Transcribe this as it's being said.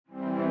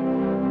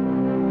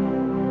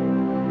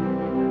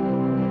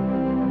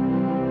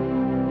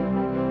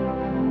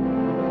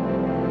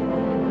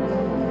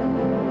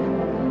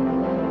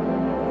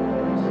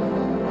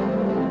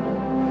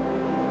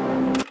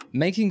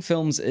Making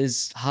films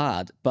is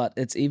hard, but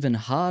it's even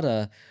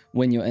harder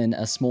when you're in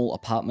a small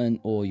apartment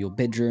or your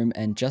bedroom,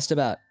 and just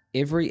about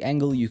every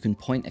angle you can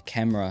point a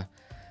camera,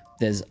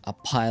 there's a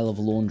pile of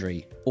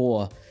laundry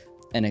or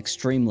an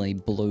extremely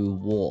blue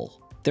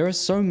wall. There are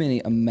so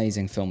many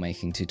amazing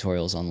filmmaking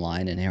tutorials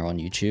online and here on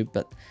YouTube,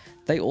 but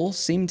they all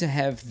seem to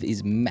have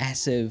these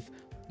massive,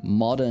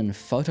 modern,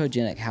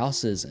 photogenic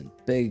houses and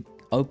big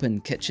open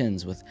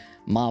kitchens with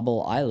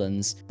marble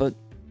islands, but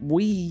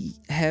we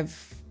have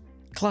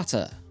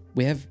clutter.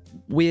 We have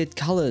weird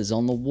colors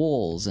on the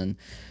walls and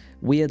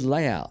weird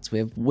layouts. We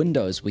have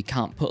windows we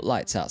can't put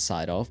lights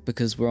outside of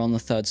because we're on the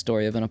 3rd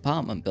story of an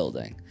apartment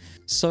building.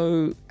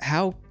 So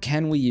how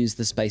can we use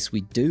the space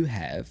we do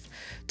have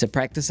to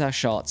practice our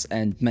shots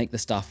and make the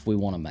stuff we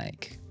want to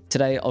make?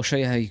 Today, I'll show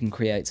you how you can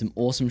create some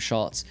awesome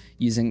shots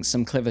using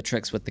some clever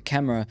tricks with the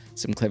camera,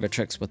 some clever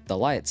tricks with the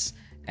lights,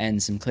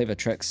 and some clever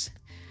tricks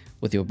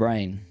with your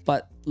brain.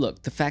 But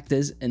look, the fact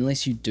is,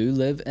 unless you do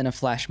live in a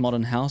flash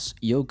modern house,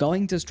 you're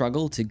going to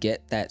struggle to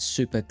get that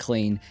super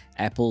clean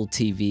Apple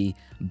TV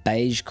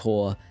beige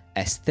core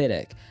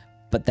aesthetic.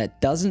 But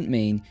that doesn't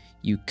mean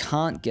you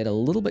can't get a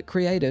little bit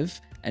creative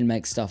and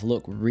make stuff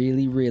look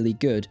really, really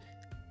good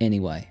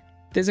anyway.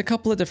 There's a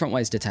couple of different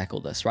ways to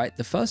tackle this, right?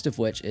 The first of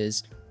which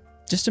is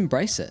just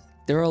embrace it.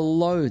 There are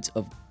loads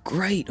of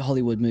great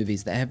Hollywood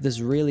movies that have this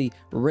really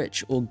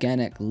rich,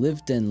 organic,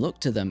 lived-in look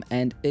to them,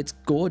 and it's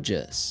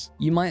gorgeous.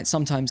 You might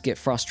sometimes get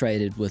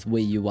frustrated with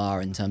where you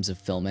are in terms of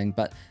filming,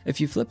 but if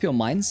you flip your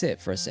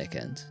mindset for a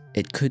second,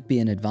 it could be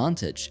an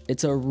advantage.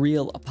 It's a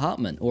real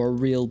apartment or a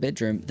real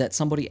bedroom that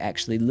somebody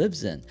actually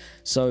lives in,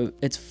 so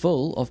it's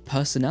full of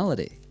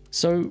personality.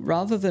 So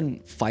rather than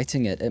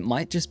fighting it, it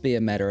might just be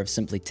a matter of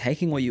simply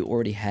taking what you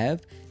already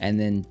have and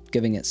then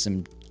giving it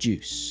some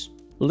juice.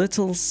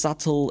 Little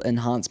subtle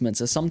enhancements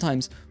are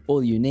sometimes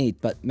all you need,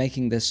 but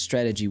making this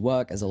strategy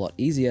work is a lot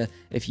easier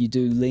if you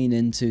do lean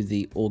into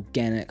the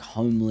organic,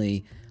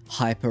 homely,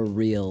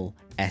 hyper-real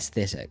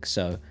aesthetic.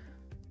 So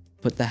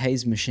put the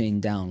haze machine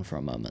down for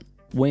a moment.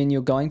 When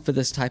you're going for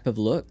this type of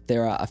look,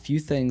 there are a few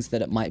things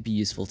that it might be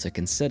useful to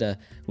consider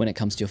when it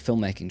comes to your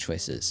filmmaking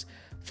choices.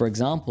 For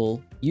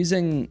example,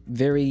 using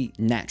very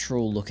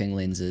natural looking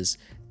lenses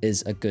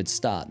is a good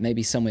start,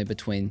 maybe somewhere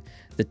between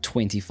the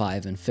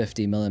 25 and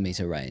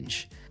 50mm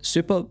range.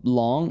 Super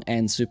long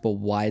and super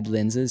wide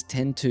lenses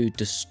tend to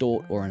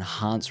distort or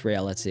enhance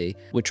reality.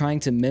 We're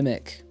trying to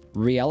mimic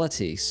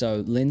reality,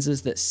 so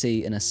lenses that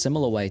see in a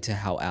similar way to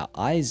how our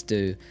eyes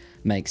do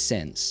make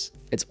sense.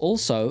 It's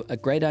also a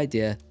great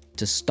idea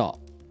to stop.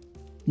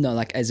 No,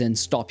 like as in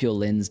stop your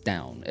lens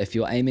down. If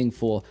you're aiming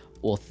for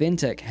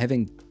authentic,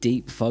 having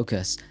deep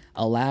focus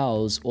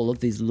allows all of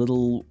these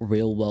little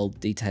real world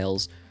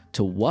details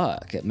to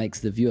work. It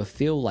makes the viewer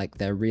feel like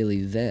they're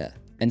really there.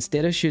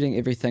 Instead of shooting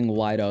everything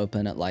wide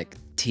open at like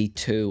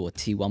T2 or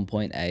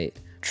T1.8,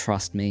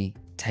 trust me,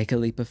 take a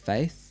leap of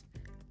faith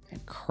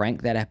and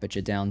crank that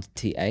aperture down to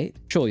T8.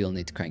 Sure, you'll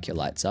need to crank your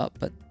lights up,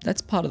 but that's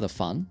part of the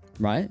fun,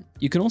 right?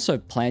 You can also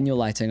plan your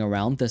lighting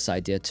around this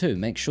idea too.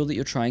 Make sure that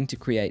you're trying to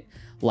create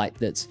light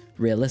that's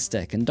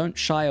realistic and don't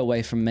shy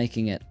away from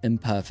making it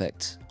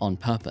imperfect on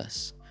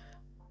purpose.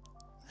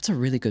 That's a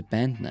really good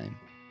band name.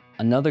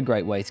 Another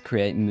great way to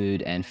create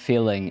mood and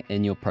feeling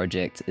in your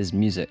project is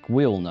music.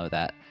 We all know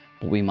that.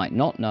 What we might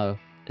not know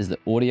is that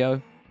audio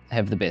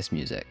have the best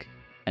music.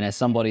 And as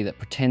somebody that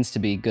pretends to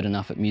be good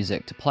enough at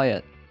music to play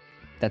it,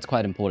 that's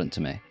quite important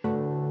to me.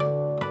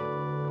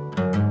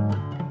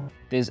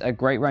 There's a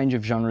great range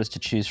of genres to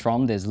choose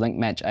from. There's link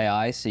match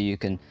AI, so you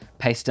can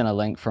paste in a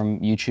link from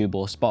YouTube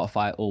or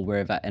Spotify or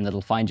wherever and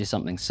it'll find you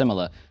something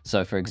similar.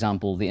 So for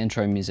example, the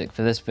intro music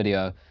for this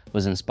video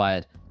was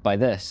inspired by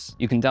this.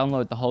 You can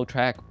download the whole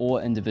track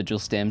or individual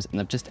stems, and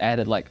they've just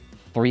added like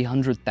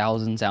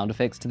 300,000 sound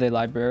effects to their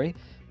library,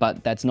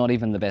 but that's not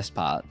even the best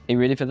part. Are you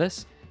ready for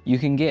this? You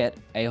can get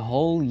a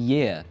whole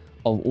year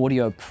of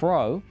Audio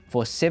Pro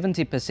for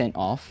 70%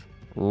 off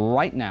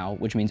right now,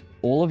 which means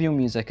all of your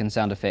music and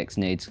sound effects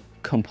needs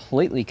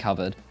completely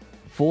covered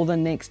for the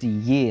next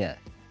year,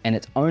 and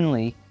it's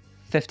only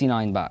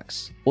 59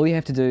 bucks. All you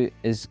have to do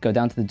is go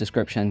down to the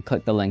description,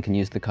 click the link and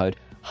use the code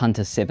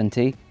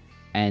HUNTER70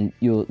 and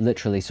you're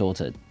literally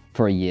sorted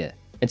for a year.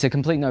 It's a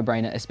complete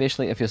no-brainer,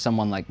 especially if you're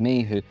someone like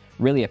me who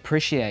really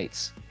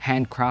appreciates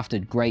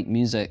handcrafted great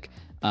music,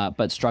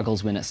 but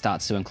struggles when it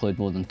starts to include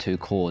more than 2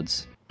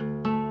 chords.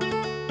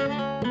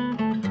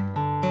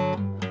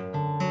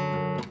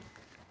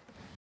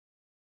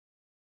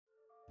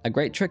 A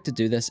great trick to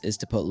do this is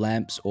to put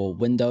lamps or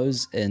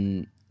windows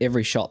in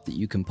every shot that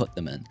you can put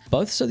them in,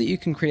 both so that you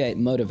can create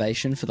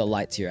motivation for the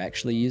lights you're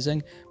actually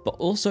using, but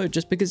also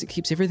just because it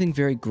keeps everything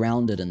very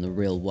grounded in the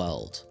real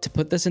world. To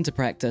put this into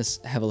practice,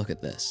 have a look at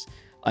this.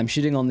 I'm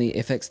shooting on the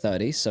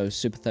FX30, so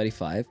Super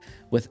 35,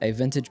 with a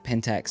vintage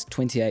Pentax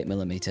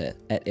 28mm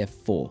at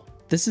f4.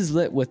 This is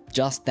lit with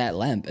just that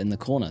lamp in the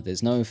corner.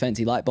 There's no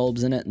fancy light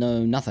bulbs in it,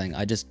 no nothing.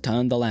 I just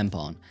turned the lamp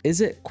on.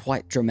 Is it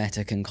quite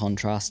dramatic and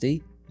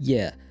contrasty?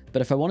 Yeah.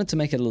 But if I wanted to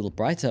make it a little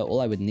brighter,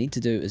 all I would need to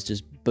do is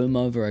just boom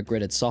over a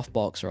gridded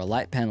softbox or a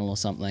light panel or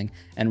something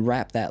and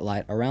wrap that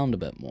light around a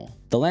bit more.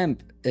 The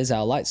lamp is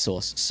our light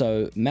source,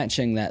 so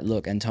matching that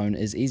look and tone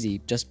is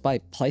easy just by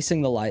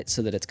placing the light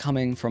so that it's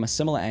coming from a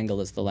similar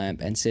angle as the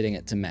lamp and setting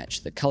it to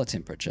match the color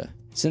temperature.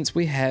 Since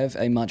we have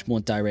a much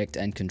more direct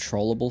and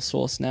controllable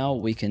source now,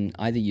 we can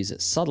either use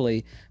it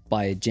subtly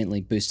by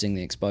gently boosting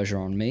the exposure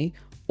on me,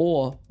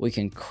 or we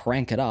can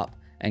crank it up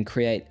and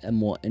create a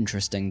more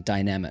interesting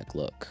dynamic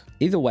look.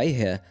 Either way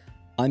here,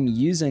 I'm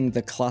using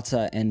the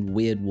clutter and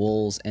weird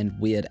walls and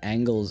weird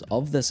angles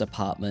of this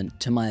apartment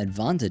to my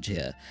advantage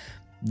here.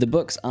 The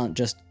books aren't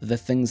just the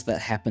things that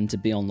happen to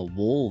be on the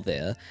wall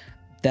there,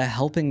 they're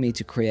helping me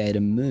to create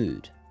a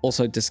mood.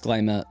 Also,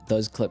 disclaimer,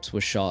 those clips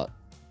were shot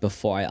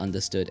before I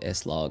understood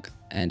S-Log,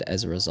 and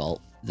as a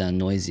result, they're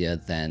noisier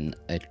than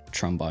a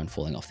trombone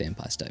falling off the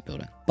Empire State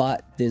Building.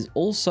 But there's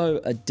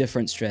also a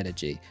different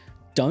strategy.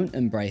 Don't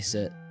embrace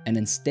it, and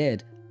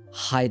instead,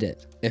 hide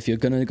it. If you're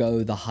gonna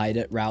go the hide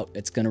it route,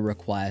 it's gonna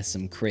require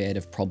some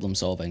creative problem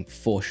solving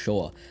for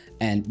sure.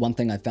 And one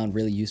thing I found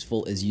really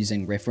useful is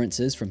using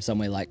references from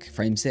somewhere like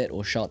Frameset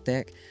or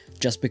ShotDeck,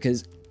 just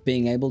because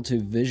being able to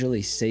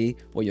visually see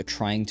what you're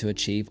trying to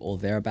achieve or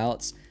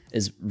thereabouts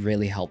is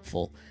really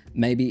helpful.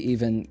 Maybe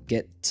even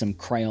get some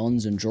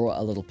crayons and draw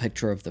a little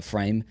picture of the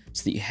frame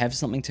so that you have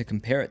something to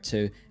compare it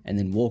to, and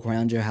then walk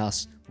around your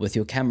house with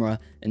your camera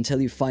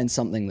until you find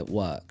something that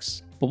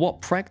works. But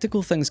what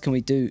practical things can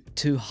we do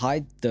to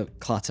hide the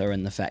clutter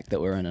and the fact that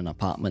we're in an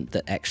apartment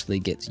that actually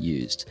gets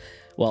used?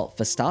 Well,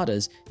 for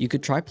starters, you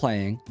could try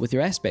playing with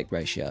your aspect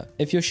ratio.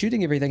 If you're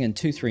shooting everything in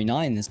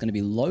 2:3:9, there's going to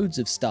be loads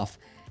of stuff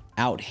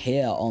out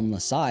here on the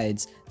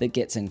sides that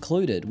gets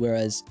included,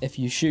 whereas if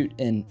you shoot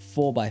in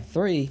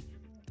 4:3,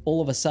 all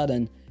of a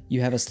sudden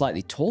you have a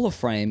slightly taller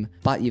frame,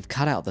 but you've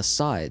cut out the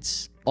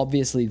sides.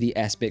 Obviously, the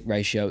aspect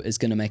ratio is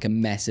going to make a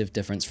massive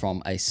difference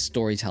from a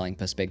storytelling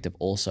perspective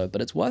also,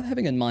 but it's worth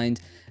having in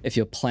mind if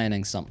you're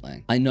planning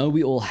something. I know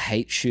we all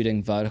hate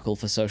shooting vertical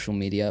for social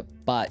media,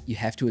 but you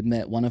have to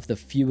admit one of the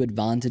few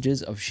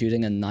advantages of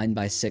shooting a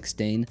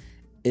 9:16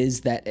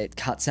 is that it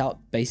cuts out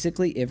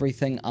basically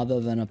everything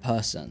other than a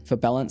person. For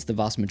balance, the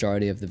vast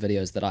majority of the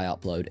videos that I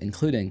upload,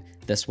 including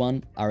this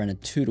one, are in a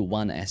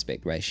 2:1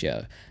 aspect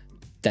ratio.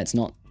 That's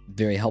not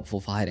very helpful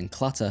for hiding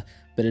clutter,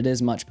 but it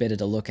is much better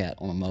to look at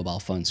on a mobile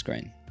phone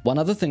screen. One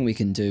other thing we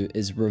can do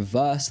is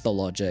reverse the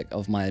logic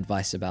of my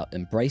advice about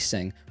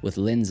embracing with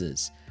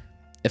lenses.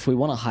 If we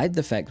want to hide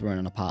the fact we're in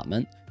an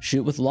apartment,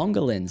 shoot with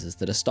longer lenses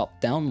that are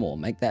stopped down more,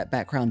 make that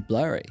background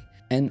blurry.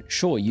 And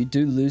sure, you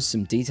do lose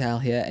some detail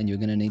here and you're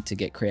going to need to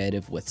get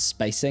creative with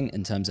spacing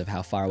in terms of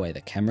how far away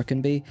the camera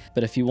can be,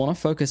 but if you want to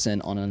focus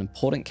in on an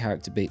important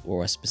character beat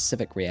or a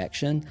specific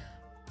reaction,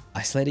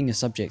 isolating your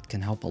subject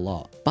can help a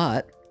lot.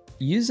 But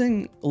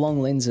using long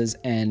lenses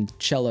and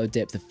shallow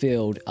depth of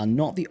field are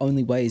not the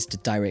only ways to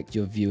direct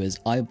your viewers'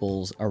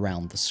 eyeballs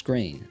around the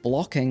screen.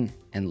 Blocking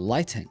and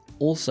lighting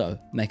also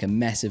make a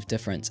massive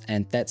difference,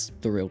 and that's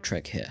the real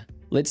trick here.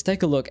 Let's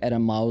take a look at a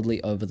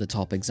mildly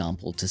over-the-top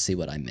example to see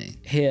what I mean.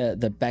 Here,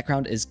 the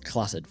background is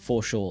cluttered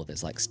for sure.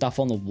 There's like stuff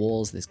on the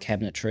walls, there's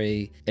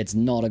cabinetry. It's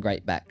not a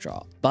great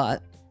backdrop.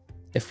 But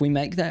if we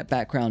make that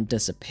background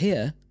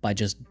disappear by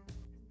just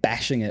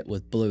bashing it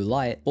with blue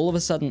light, all of a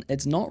sudden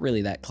it's not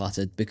really that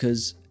cluttered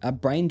because our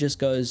brain just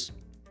goes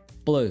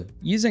blue.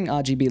 Using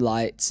RGB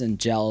lights and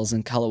gels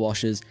and color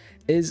washes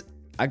is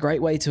a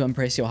great way to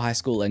impress your high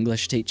school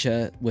English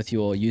teacher with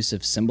your use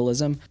of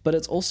symbolism, but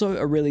it's also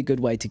a really good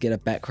way to get a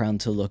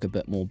background to look a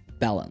bit more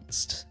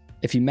balanced.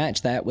 If you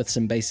match that with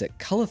some basic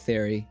color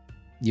theory,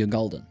 you're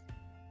golden.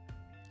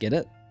 Get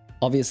it?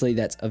 Obviously,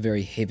 that's a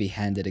very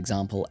heavy-handed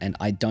example, and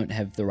I don't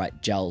have the right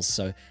gels,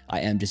 so I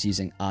am just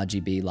using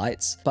RGB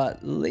lights.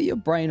 But let your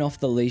brain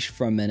off the leash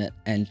for a minute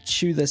and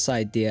chew this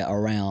idea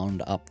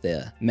around up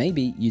there.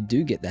 Maybe you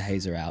do get the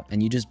hazer out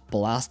and you just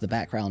blast the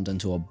background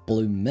into a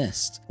blue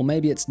mist. Or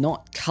maybe it's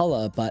not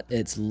color, but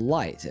it's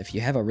light. If you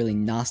have a really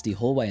nasty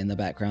hallway in the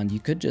background, you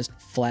could just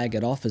flag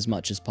it off as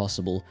much as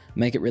possible,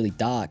 make it really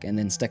dark, and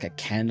then stick a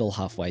candle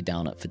halfway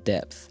down it for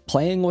depth.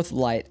 Playing with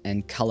light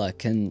and color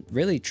can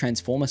really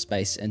transform a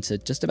space into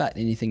just about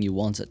anything you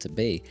want it to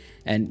be.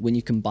 And when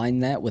you combine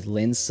that with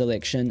lens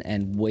selection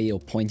and where you're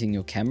pointing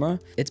your camera,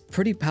 it's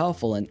pretty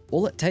powerful, and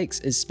all it takes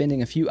is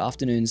spending a few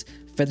afternoons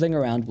fiddling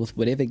around with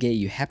whatever gear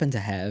you happen to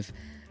have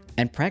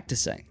and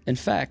practicing. In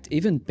fact,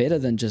 even better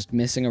than just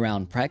messing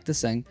around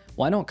practicing,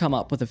 why not come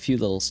up with a few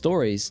little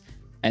stories,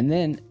 and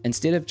then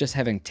instead of just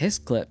having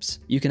test clips,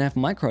 you can have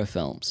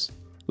microfilms,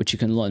 which you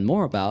can learn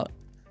more about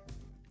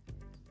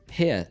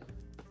here.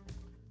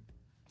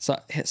 So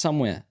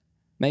somewhere,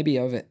 maybe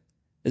over.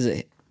 Is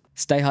it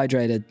stay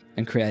hydrated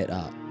and create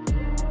art?